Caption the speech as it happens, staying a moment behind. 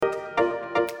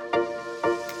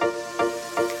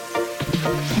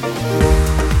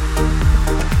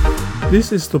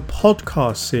This is the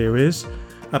podcast series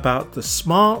about the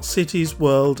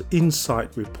SmartCitiesWorld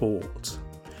Insight Report.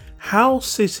 How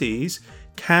cities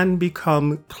can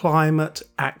become climate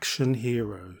action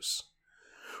heroes.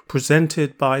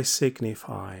 Presented by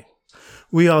Signify.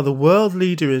 We are the world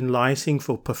leader in lighting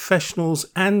for professionals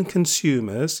and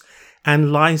consumers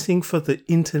and lighting for the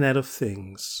Internet of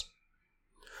Things.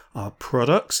 Our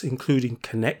products, including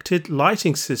connected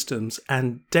lighting systems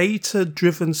and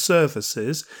data-driven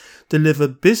services, deliver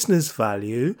business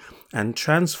value and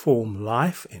transform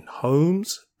life in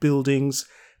homes, buildings,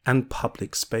 and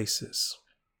public spaces.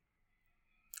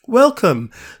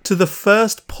 Welcome to the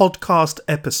first podcast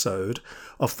episode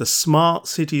of the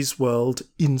SmartCitiesWorld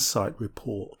Insight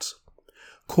Report,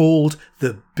 called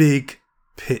The Big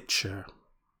Picture: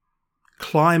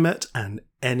 Climate and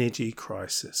Energy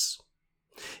Crisis.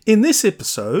 In this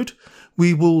episode,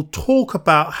 we will talk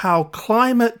about how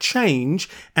climate change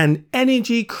and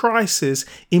energy crisis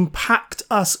impact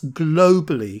us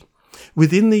globally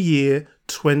within the year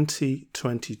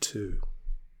 2022.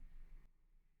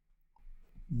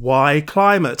 Why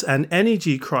climate and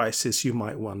energy crisis, you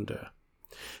might wonder?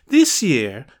 This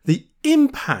year, the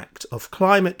impact of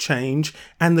climate change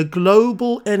and the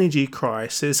global energy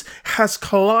crisis has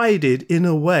collided in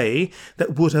a way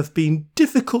that would have been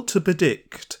difficult to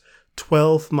predict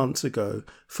 12 months ago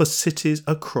for cities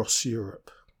across Europe.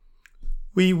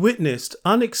 We witnessed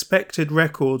unexpected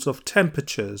records of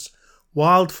temperatures,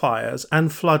 wildfires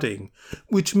and flooding,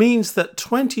 which means that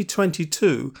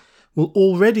 2022 will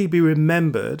already be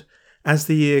remembered as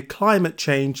the year climate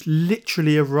change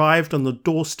literally arrived on the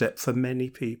doorstep for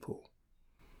many people.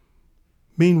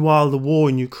 Meanwhile, the war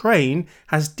in Ukraine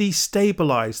has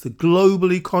destabilized the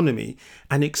global economy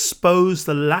and exposed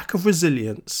the lack of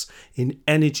resilience in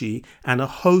energy and a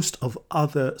host of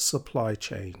other supply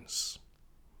chains.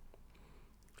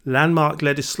 Landmark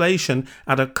legislation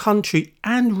at a country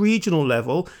and regional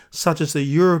level, such as the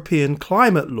European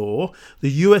Climate Law,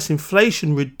 the US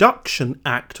Inflation Reduction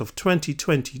Act of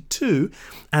 2022,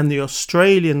 and the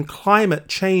Australian Climate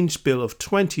Change Bill of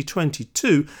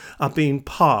 2022, are being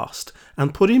passed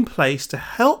and put in place to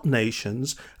help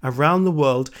nations around the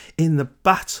world in the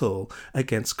battle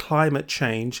against climate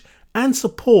change and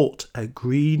support a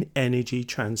green energy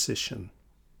transition.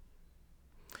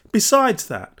 Besides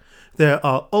that, there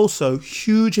are also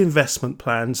huge investment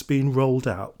plans being rolled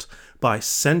out by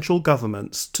central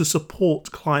governments to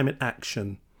support climate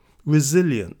action,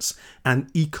 resilience, and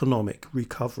economic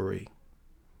recovery.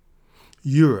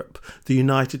 Europe, the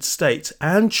United States,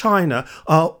 and China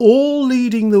are all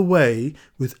leading the way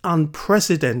with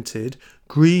unprecedented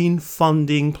green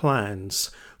funding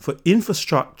plans for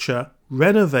infrastructure,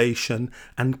 renovation,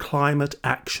 and climate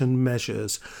action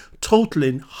measures,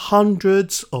 totaling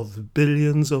hundreds of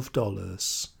billions of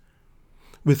dollars,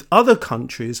 with other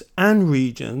countries and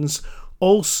regions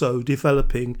also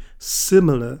developing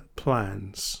similar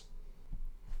plans.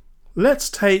 Let's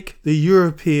take the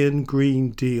European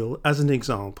Green Deal as an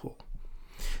example.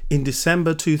 In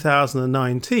December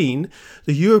 2019,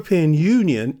 the European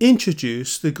Union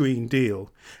introduced the Green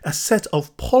Deal, a set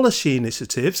of policy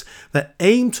initiatives that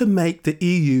aim to make the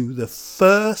EU the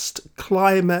first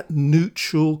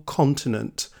climate-neutral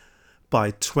continent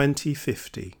by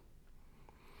 2050.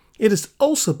 It has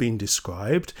also been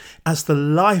described as the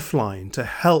lifeline to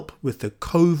help with the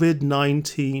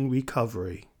COVID-19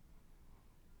 recovery.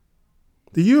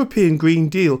 The European Green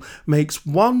Deal makes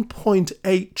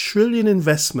 $1.8 trillion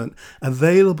investment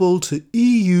available to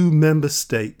EU member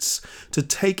states to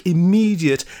take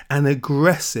immediate and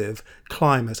aggressive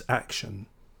climate action.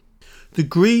 The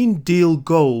Green Deal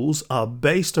goals are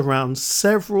based around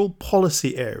several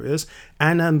policy areas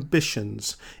and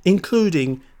ambitions,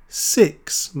 including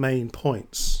 6 main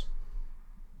points.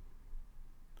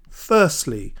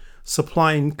 Firstly,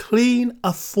 supplying clean,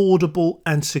 affordable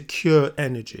and secure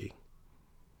energy.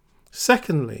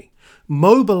 Secondly,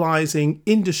 mobilizing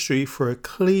industry for a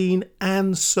clean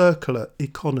and circular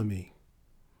economy.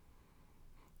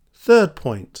 Third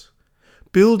point,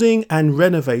 building and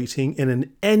renovating in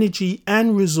an energy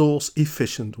and resource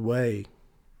efficient way.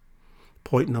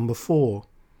 Point number 4,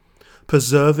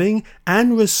 preserving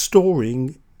and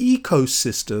restoring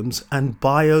ecosystems and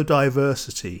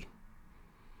biodiversity.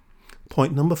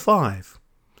 Point number 5,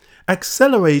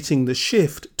 accelerating the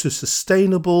shift to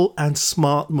sustainable and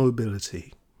smart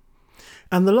mobility.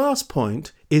 And the last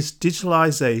point is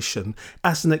digitalization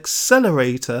as an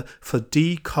accelerator for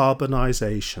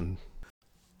decarbonisation.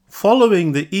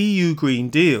 Following the EU Green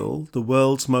Deal, the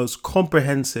world's most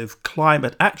comprehensive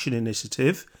climate action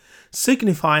initiative,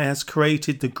 Signify has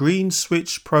created the Green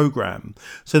Switch program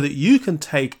so that you can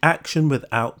take action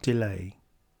without delay.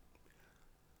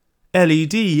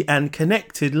 LED and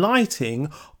connected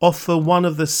lighting offer one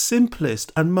of the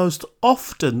simplest and most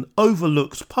often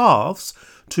overlooked paths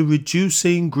to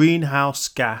reducing greenhouse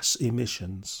gas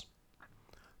emissions.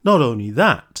 Not only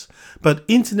that, but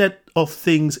Internet of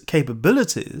Things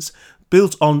capabilities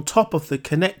built on top of the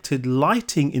connected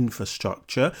lighting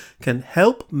infrastructure can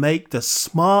help make the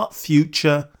smart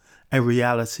future a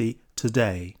reality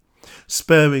today,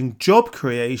 spurring job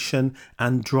creation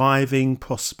and driving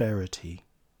prosperity.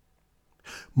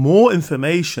 More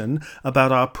information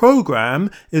about our program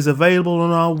is available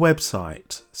on our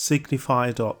website,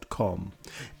 signify.com,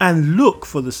 and look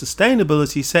for the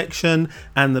sustainability section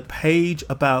and the page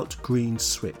about Green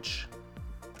Switch.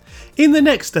 In the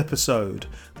next episode,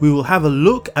 we will have a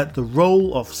look at the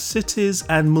role of cities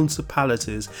and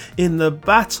municipalities in the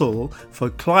battle for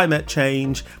climate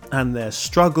change and their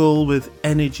struggle with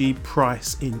energy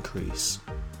price increase.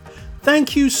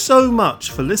 Thank you so much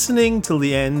for listening till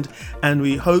the end, and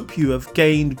we hope you have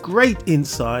gained great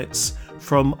insights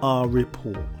from our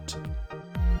report.